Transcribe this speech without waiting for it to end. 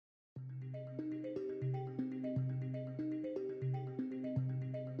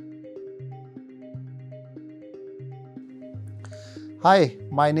Hi,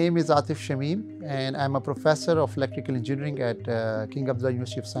 my name is Atif Shamim and I'm a professor of electrical engineering at King Abdullah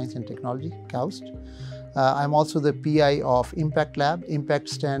University of Science and Technology, KAUST. I'm also the PI of Impact Lab. Impact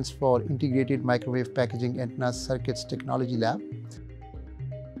stands for Integrated Microwave Packaging Antennas Circuits Technology Lab.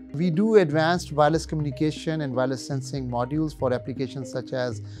 We do advanced wireless communication and wireless sensing modules for applications such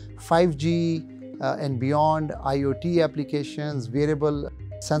as 5G and beyond, IoT applications, wearable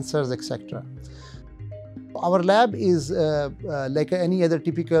sensors, etc. Our lab is like any other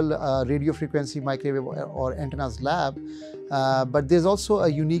typical radio frequency microwave or antennas lab, but there's also a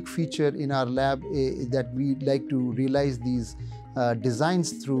unique feature in our lab that we like to realize these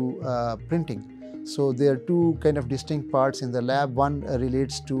designs through printing. So there are two kind of distinct parts in the lab. One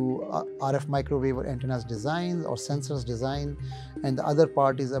relates to RF microwave or antennas design or sensors design, and the other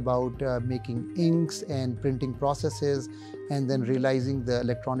part is about making inks and printing processes and then realizing the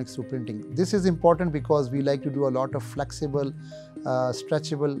electronics through printing. This is important because we like to do a lot of flexible,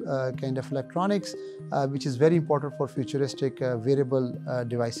 stretchable kind of electronics, which is very important for futuristic wearable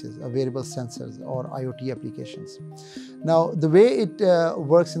devices, wearable sensors or IoT applications. Now, the way it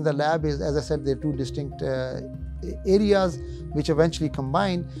works in the lab is, as I said, there are two distinct areas which eventually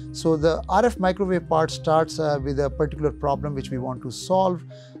combine. So the RF microwave part starts with a particular problem which we want to solve,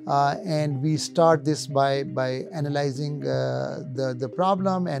 and we start this by analyzing the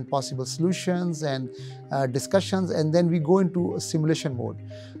problem and possible solutions and discussions, and then we go into simulation mode.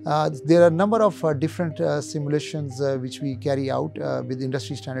 There are a number of different simulations which we carry out with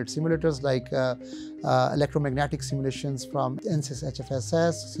industry standard simulators like electromagnetic simulations from NSYS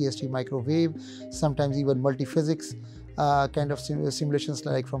HFSS, CST microwave, sometimes even multi-physics kind of simulations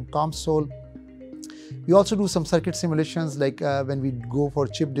like from COMSOL. We also do some circuit simulations like when we go for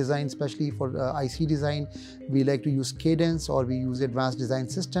chip design, especially for IC design, we like to use Cadence or we use advanced design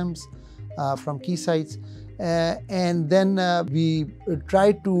systems from Keysights. And then we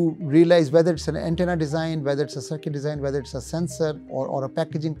try to realize whether it's an antenna design, whether it's a circuit design, whether it's a sensor or a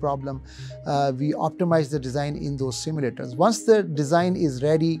packaging problem. We optimize the design in those simulators. Once the design is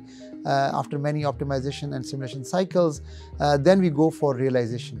ready, after many optimization and simulation cycles, then we go for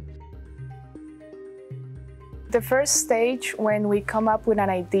realization. The first stage when we come up with an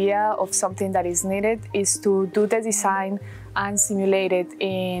idea of something that is needed is to do the design and simulate it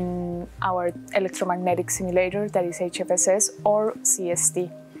in our electromagnetic simulator, that is HFSS or CST.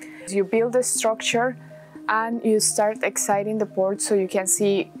 You build the structure and you start exciting the port so you can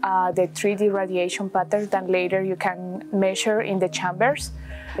see the 3D radiation pattern that later you can measure in the chambers.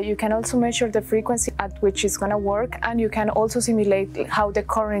 You can also measure the frequency at which it's going to work, and you can also simulate how the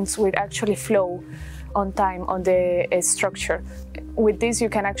currents will actually flow on time on the structure. With this, you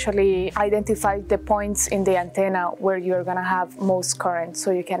can actually identify the points in the antenna where you're going to have most current,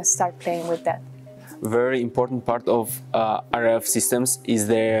 so you can start playing with that. Very important part of RF systems is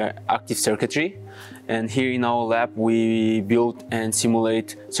their active circuitry, and here in our lab we build and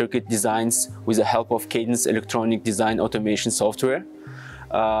simulate circuit designs with the help of Cadence electronic design automation software.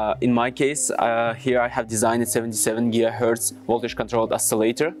 In my case, here I have designed a 77 GHz voltage controlled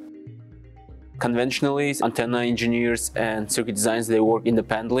oscillator. Conventionally, antenna engineers and circuit designers, they work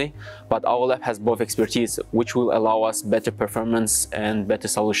independently, but our lab has both expertise, which will allow us better performance and better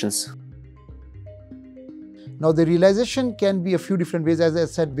solutions. Now, the realization can be a few different ways. As I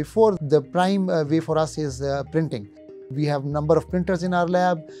said before, the prime way for us is printing. We have a number of printers in our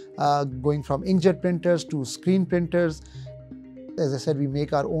lab, going from inkjet printers to screen printers. As I said, we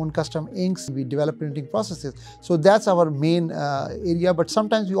make our own custom inks, we develop printing processes. So that's our main area, but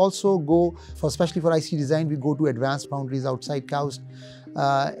sometimes we also go, especially for IC design, we go to advanced foundries outside KAUST.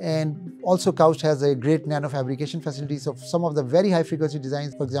 And also KAUST has a great nano fabrication facilities of some of the very high frequency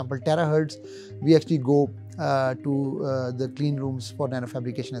designs, for example, terahertz. We actually go to the clean rooms for nano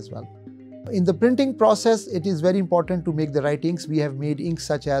fabrication as well. In the printing process, it is very important to make the right inks. We have made inks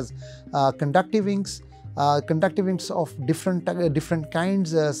such as conductive inks of different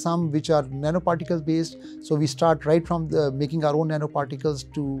kinds, some which are nanoparticles based. So we start right from making our own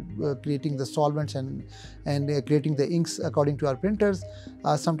nanoparticles to creating the solvents and creating the inks according to our printers.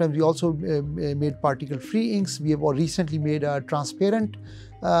 Sometimes we also made particle free inks. We have recently made a transparent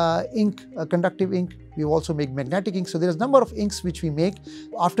ink, a conductive ink. We also make magnetic inks. So there's a number of inks which we make.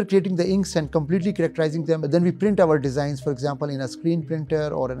 After creating the inks and completely characterizing them, then we print our designs, for example, in a screen printer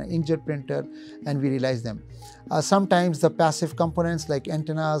or an inkjet printer, and we realize them. Sometimes the passive components like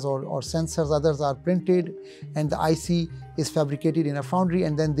antennas or sensors, others are printed, and the IC is fabricated in a foundry,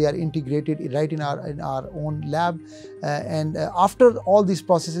 and then they are integrated right in our own lab. And after all these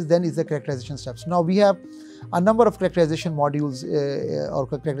processes, then is the characterization steps. Now we have a number of characterization modules or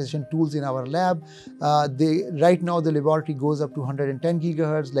characterization tools in our lab. Right now the laboratory goes up to 110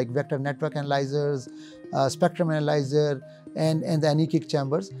 gigahertz, like vector network analyzers, spectrum analyzer, and the anechoic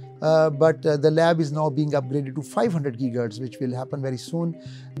chambers. But the lab is now being upgraded to 500 gigahertz, which will happen very soon.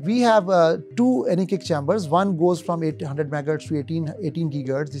 We have two anechoic chambers. One goes from 800 megahertz to 18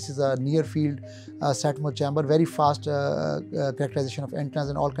 gigahertz. This is a near field SATMO chamber, very fast characterization of antennas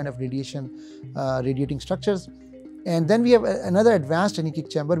and all kind of radiating structures. And then we have another advanced anechoic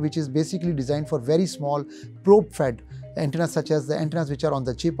chamber, which is basically designed for very small probe fed antennas, such as the antennas which are on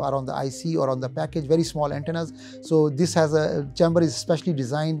the chip or on the IC or on the package, very small antennas. So this has a chamber is specially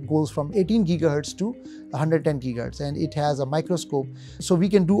designed, goes from 18 gigahertz to 110 gigahertz, and it has a microscope. So we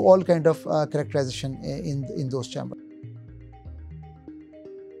can do all kind of characterization in those chambers.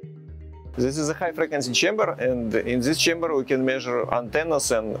 This is a high frequency chamber, and in this chamber we can measure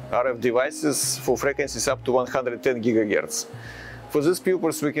antennas and RF devices for frequencies up to 110 gigahertz. For this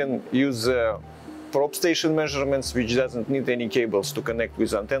purpose we can use probe station measurements, which doesn't need any cables to connect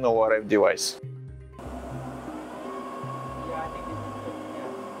with antenna or RF device.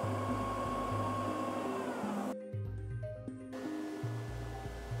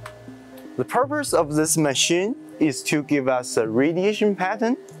 The purpose of this machine is to give us a radiation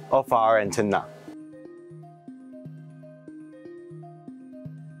pattern of our antenna.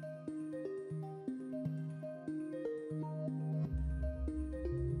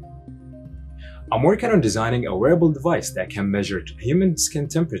 I'm working on designing a wearable device that can measure human skin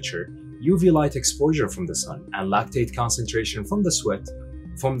temperature, UV light exposure from the sun, and lactate concentration from the sweat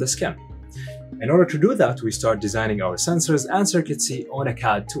from the skin. In order to do that, we start designing our sensors and circuitry on a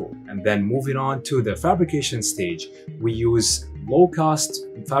CAD tool, and then moving on to the fabrication stage, we use low-cost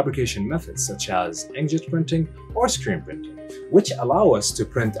fabrication methods such as inkjet printing or screen printing, which allow us to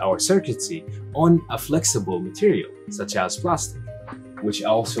print our circuitry on a flexible material such as plastic, which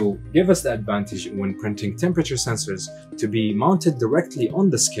also give us the advantage when printing temperature sensors to be mounted directly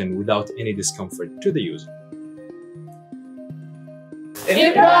on the skin without any discomfort to the user.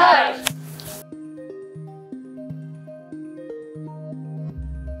 Goodbye!